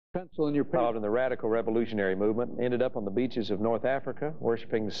Pencil in your paper. Involved in the radical revolutionary movement, ended up on the beaches of North Africa,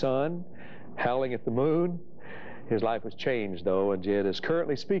 worshiping the sun, howling at the moon. His life was changed, though, and Jed is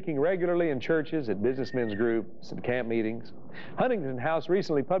currently speaking regularly in churches, at businessmen's groups, and camp meetings. Huntington House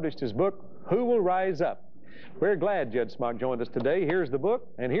recently published his book, Who Will Rise Up? We're glad Jed Smock joined us today. Here's the book,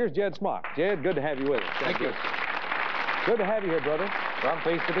 and here's Jed Smock. Jed, good to have you with us. Thank you. Good to have you here, brother. Well, I'm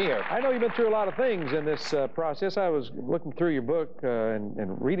pleased to be here. I know you've been through a lot of things in this process. I was looking through your book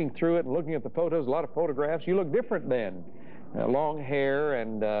and reading through it and looking at the photos, a lot of photographs. You look different then. Long hair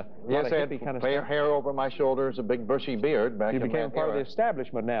and yes, I had kind of hair over my shoulders, a big bushy beard back in that era. You became part of the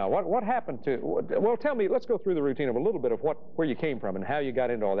establishment now. What happened to, well, tell me, let's go through the routine of a little bit of where you came from and how you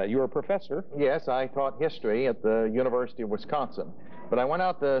got into all that. You were a professor? Yes, I taught history at the University of Wisconsin. But I went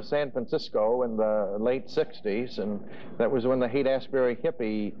out to San Francisco in the late 60s, and that was when the Haight-Ashbury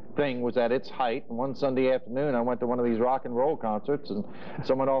hippie thing was at its height. And one Sunday afternoon, I went to one of these rock and roll concerts, and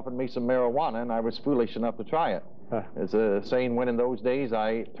someone offered me some marijuana, and I was foolish enough to try it. As the saying went in those days,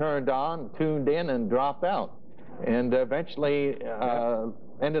 I turned on, tuned in, and dropped out. And eventually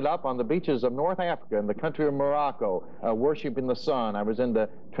ended up on the beaches of North Africa in the country of Morocco, worshiping the sun. I was into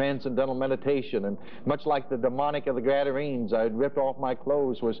transcendental meditation, and much like the demonic of the Gadarenes, I had ripped off my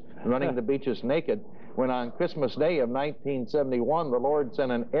clothes, was running the beaches naked, when on Christmas Day of 1971, the Lord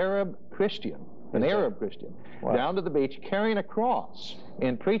sent an Arab Christian, wow, down to the beach carrying a cross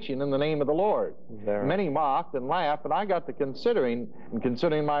and preaching in the name of the Lord. Many mocked and laughed, but I got to considering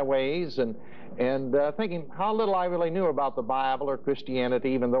my ways and thinking how little I really knew about the Bible or Christianity,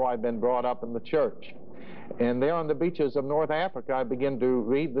 even though I'd been brought up in the church. And there on the beaches of North Africa, I began to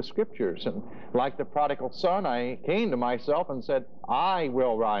read the scriptures. And like the prodigal son, I came to myself and said, I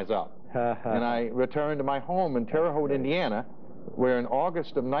will rise up. And I returned to my home in Terre Haute, Indiana, where in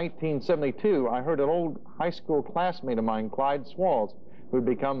August of 1972, I heard an old high school classmate of mine, Clyde Swalls, who had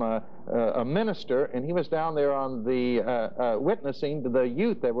become a minister, and he was down there on the witnessing to the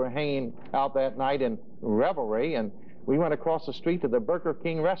youth that were hanging out that night in revelry, and we went across the street to the Burger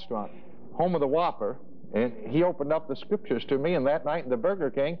King restaurant, home of the Whopper, and he opened up the scriptures to me, and that night in the Burger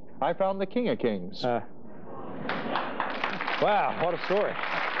King, I found the King of Kings. Wow, what a story.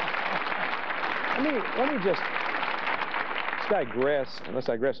 Let me just digress, and let's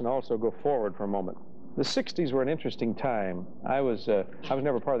digress and also go forward for a moment. The 60s were an interesting time. I was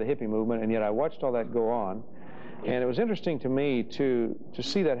never part of the hippie movement, and yet I watched all that go on. And it was interesting to me to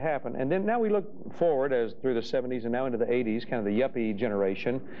see that happen. And then now we look forward as through the 70s and now into the 80s, kind of the yuppie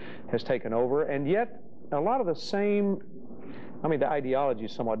generation has taken over. And yet a lot of the same, the ideology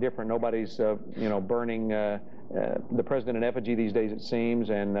is somewhat different. Nobody's, burning the president in effigy these days, it seems,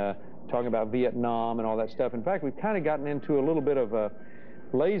 and talking about Vietnam and all that stuff. In fact, we've kind of gotten into a little bit of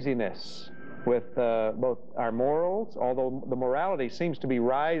laziness with both our morals, although the morality seems to be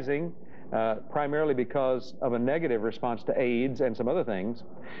rising primarily because of a negative response to AIDS and some other things.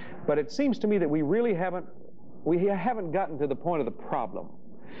 But it seems to me that we really haven't gotten to the point of the problem.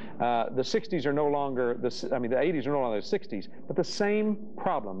 The 60s are no longer, the 80s are no longer the 60s, but the same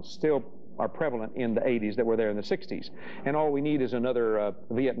problems still are prevalent in the 80s that were there in the 60s. And all we need is another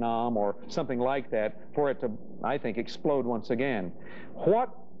Vietnam or something like that for it to, I think, explode once again. What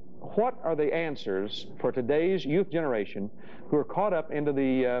are the answers for today's youth generation who are caught up into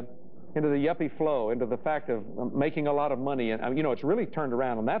the yuppie flow, into the fact of making a lot of money? And it's really turned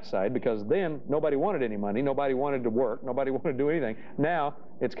around on that side, because then nobody wanted any money, nobody wanted to work, nobody wanted to do anything. Now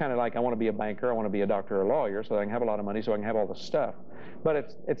it's kind of like, I want to be a banker, I want to be a doctor or a lawyer so I can have a lot of money so I can have all the stuff.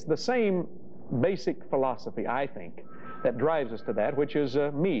 But it's the same basic philosophy, I think, that drives us to that, which is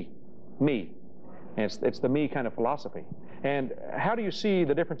me. And it's the me kind of philosophy. And how do you see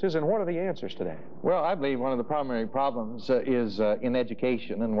the differences, and what are the answers today? Well, I believe one of the primary problems is in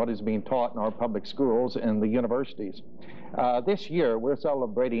education and what is being taught in our public schools and the universities. This year, we're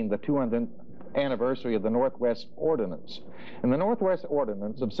celebrating the 200th anniversary of the Northwest Ordinance. And the Northwest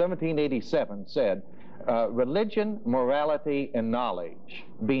Ordinance of 1787 said, religion, morality, and knowledge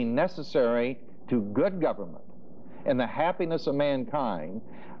being necessary to good government and the happiness of mankind,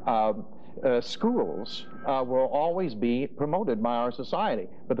 schools will always be promoted by our society.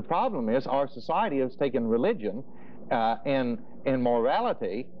 But the problem is our society has taken religion and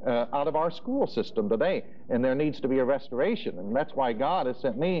morality out of our school system today, and there needs to be a restoration. And that's why God has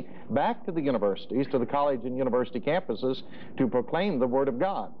sent me back to the universities, to the college and university campuses, to proclaim the Word of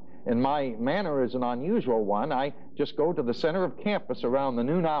God. And my manner is an unusual one. I just go to the center of campus around the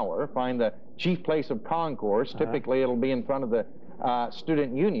noon hour, find the chief place of concourse. Typically it'll be in front of the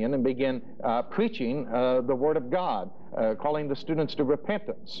student union, and begin preaching the Word of God. calling the students to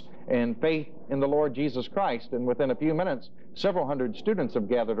repentance and faith in the Lord Jesus Christ. And within a few minutes, several hundred students have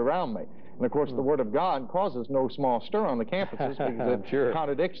gathered around me. And of course, the Word of God causes no small stir on the campuses because it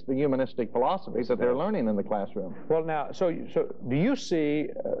contradicts the humanistic philosophies that they're learning in the classroom. Well, now, so do you see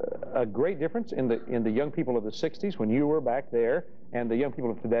a great difference in the young people of the 60s when you were back there and the young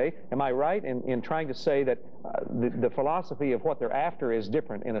people of today? Am I right in trying to say that the philosophy of what they're after is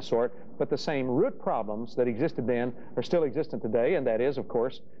different in a sort, but the same root problems that existed then are still existent today, and that is, of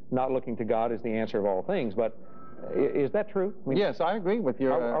course, not looking to God as the answer of all things? But is that true? I mean, yes, I agree with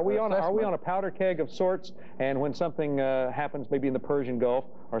your are we on assessment. a powder keg of sorts, and when something happens maybe in the Persian Gulf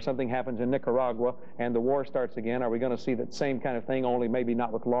or something happens in Nicaragua and the war starts again, are we going to see that same kind of thing, only maybe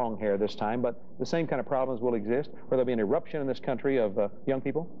not with long hair this time, but the same kind of problems will exist, where there'll be an eruption in this country of young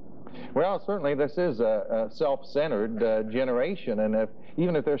people? Well, certainly this is a self-centered generation, and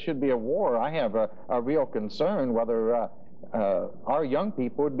even if there should be a war, I have a real concern whether our young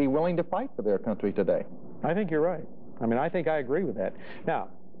people would be willing to fight for their country today. I think you're right. I mean, I think I agree with that. Now,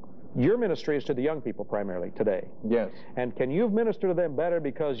 your ministry is to the young people primarily today. Yes. And can you minister to them better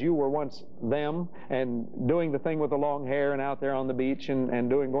because you were once them and doing the thing with the long hair and out there on the beach and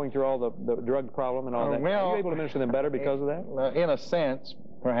going through all the drug problem and all that? Well, are you able to minister to them better because of that? In a sense,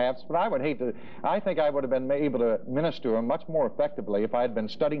 perhaps, but I would hate to. I think I would have been able to minister to them much more effectively if I had been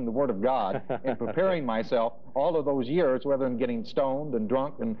studying the Word of God and preparing myself all of those years, rather than getting stoned and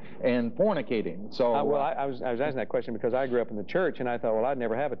drunk and fornicating. So, well, I was asking that question because I grew up in the church, and I thought, well, I'd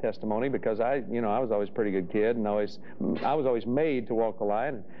never have a testimony because I was always a pretty good kid, and I was always made to walk the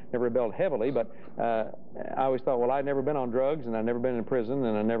line and never rebelled heavily. But I always thought, well, I'd never been on drugs, and I'd never been in prison,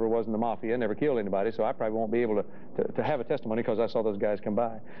 and I never was in the mafia, never killed anybody, so I probably won't be able to have a testimony because I saw those guys come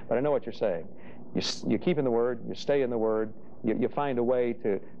by. But I know what you're saying. You keep in the Word, you stay in the Word, you find a way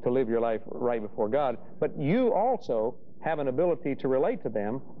to live your life right before God. But you also have an ability to relate to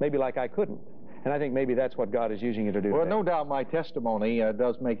them, maybe like I couldn't. And I think maybe that's what God is using you to do. Well, today. no doubt my testimony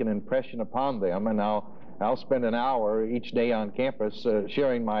does make an impression upon them, and I'll spend an hour each day on campus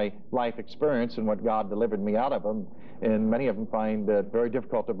sharing my life experience and what God delivered me out of them. And many of them find it very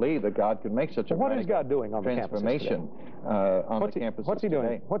difficult to believe that God could make such a what is God doing on the transformation on the campuses What's He doing?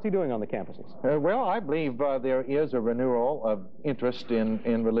 today. What's He doing on the campuses? Well, I believe there is a renewal of interest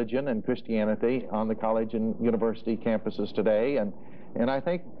in religion and Christianity on the college and university campuses today, and I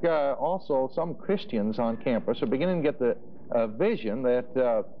think also some Christians on campus are beginning to get the vision that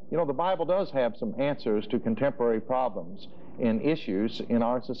the Bible does have some answers to contemporary problems and issues in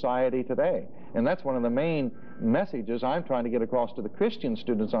our society today. And that's one of the main messages I'm trying to get across to the Christian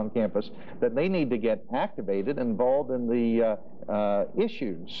students on campus, that they need to get activated, involved in the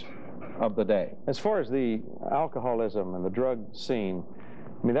issues of the day. As far as the alcoholism and the drug scene,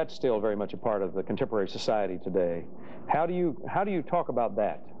 I mean, that's still very much a part of the contemporary society today. How do you talk about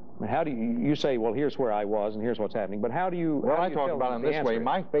that? I mean, how do you say, well, here's where I was and here's what's happening, but how do you... Well, I talk about it in this way.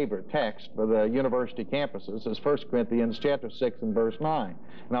 My favorite text for the university campuses is 1 Corinthians chapter 6 and verse 9.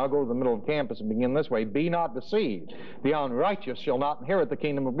 And I'll go to the middle of the campus and begin this way. Be not deceived. The unrighteous shall not inherit the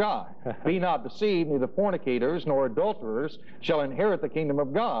kingdom of God. Be not deceived, neither fornicators nor adulterers shall inherit the kingdom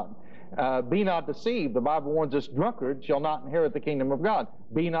of God. Be not deceived. The Bible warns us, drunkards shall not inherit the kingdom of God.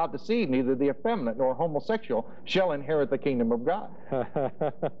 Be not deceived. Neither the effeminate nor homosexual shall inherit the kingdom of God.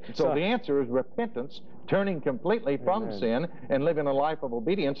 So the answer is repentance, turning completely from sin and living a life of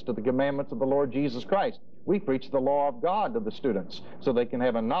obedience to the commandments of the Lord Jesus Christ. We preach the law of God to the students so they can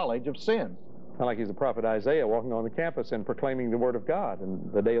have a knowledge of sin. Kind of like he's the prophet Isaiah walking on the campus and proclaiming the word of God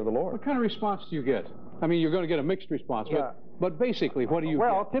and the day of the Lord. What kind of response do you get? I mean, you're going to get a mixed response, but basically, what do you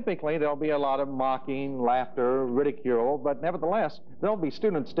get? Typically, there'll be a lot of mocking, laughter, ridicule, but nevertheless, there'll be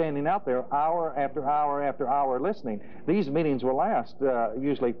students standing out there hour after hour after hour listening. These meetings will last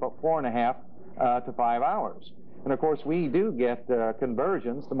usually 4.5 to 5 hours. And of course, we do get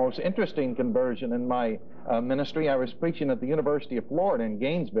conversions. The most interesting conversion in my ministry, I was preaching at the University of Florida in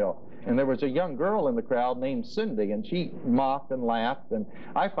Gainesville, and there was a young girl in the crowd named Cindy, and she mocked and laughed, and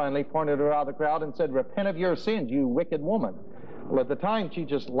I finally pointed her out of the crowd and said, "Repent of your sins, you wicked woman." Well, at the time, she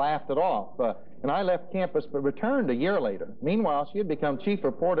just laughed it off. And I left campus but returned a year later. Meanwhile, she had become chief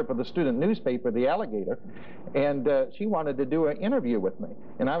reporter for the student newspaper, The Alligator, and she wanted to do an interview with me.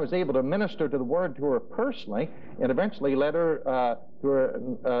 And I was able to minister to the Word to her personally and eventually led her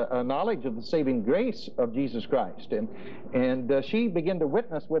to a knowledge of the saving grace of Jesus Christ. And she began to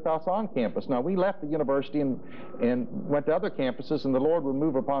witness with us on campus. Now, we left the university and went to other campuses, and the Lord would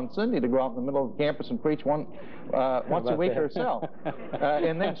move upon Cindy to go out in the middle of the campus and preach once a week herself.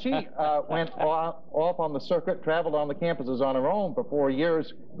 And then she went off on the circuit, traveled on the campuses on her own for 4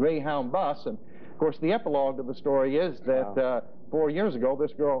 years, Greyhound bus, and of course, the epilogue of the story is that 4 years ago,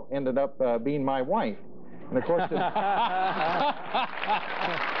 this girl ended up being my wife. And of course, my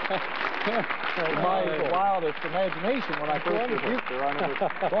wildest imagination when I first rebuked her, I never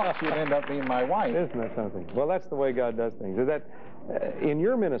thought she'd end up being my wife. Isn't that something? Well, that's the way God does things. Is that in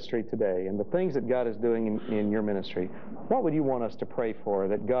your ministry today, and the things that God is doing in your ministry, what would you want us to pray for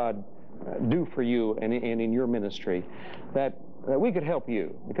that God do for you and in your ministry that we could help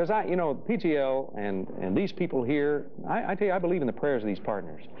you? Because P.T.L. and these people here, I tell you, I believe in the prayers of these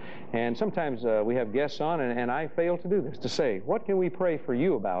partners. And sometimes we have guests on, and I fail to do this, to say, what can we pray for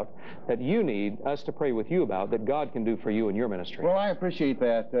you about that you need us to pray with you about that God can do for you in your ministry? Well, I appreciate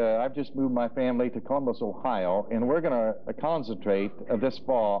that. I've just moved my family to Columbus, Ohio, and we're going to concentrate this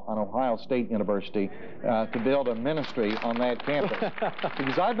fall on Ohio State University to build a ministry on that campus.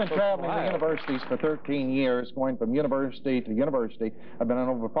 Because I've been traveling to universities for 13 years, going from university to university. I've been on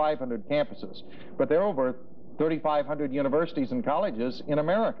over 500 campuses. But there are over 3,500 universities and colleges in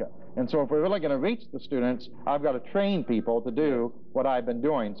America. And so if we're really going to reach the students, I've got to train people to do what I've been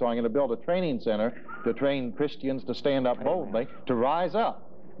doing. So I'm going to build a training center to train Christians to stand up boldly, to rise up.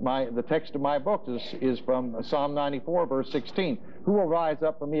 The text of my book is from Psalm 94, verse 16. Who will rise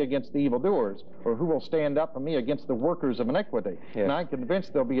up for me against the evildoers? Or who will stand up for me against the workers of iniquity? Yes. And I'm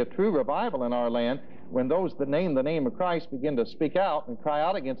convinced there'll be a true revival in our land when those that name the name of Christ begin to speak out and cry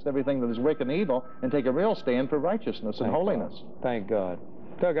out against everything that is wicked and evil and take a real stand for righteousness and holiness. Thank God.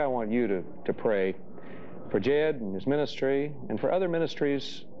 Doug, I want you to pray for Jed and his ministry and for other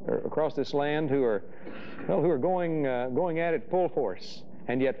ministries across this land who are going at it full force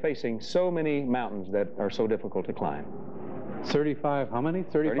and yet facing so many mountains that are so difficult to climb. 35, how many?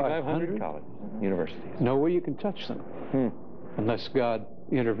 3,500 colleges, universities. No way you can touch them unless God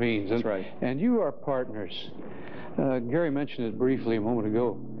intervenes. That's right. And you are partners. Gary mentioned it briefly a moment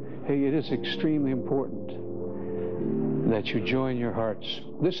ago. Hey, it is extremely important that you join your hearts.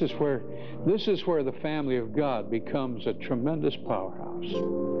 This is where the family of God becomes a tremendous powerhouse.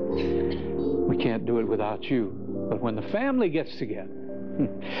 We can't do it without you. But when the family gets together,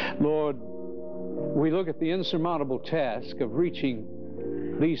 Lord, we look at the insurmountable task of reaching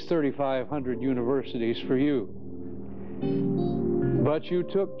these 3,500 universities for you. But you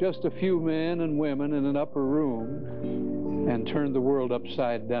took just a few men and women in an upper room and turned the world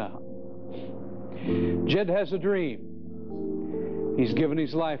upside down. Jed has a dream. He's given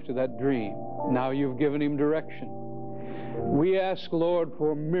his life to that dream. Now you've given him direction. We ask, Lord,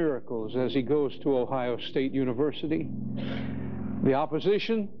 for miracles as he goes to Ohio State University. The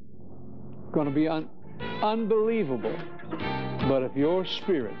opposition going to be unbelievable. But if your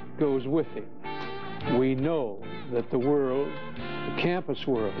Spirit goes with him, we know that the world, the campus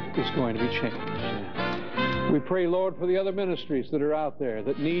world, is going to be changed. We pray, Lord, for the other ministries that are out there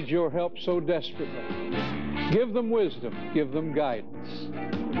that need your help so desperately. Give them wisdom, give them guidance.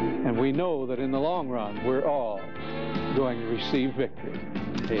 And we know that in the long run, we're all going to receive victory.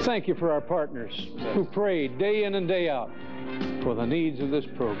 Thank you for our partners who prayed day in and day out for the needs of this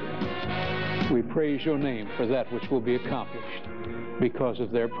program. We praise your name for that which will be accomplished because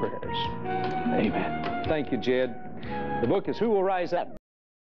of their prayers. Amen. Thank you, Jed. The book is Who Will Rise Up?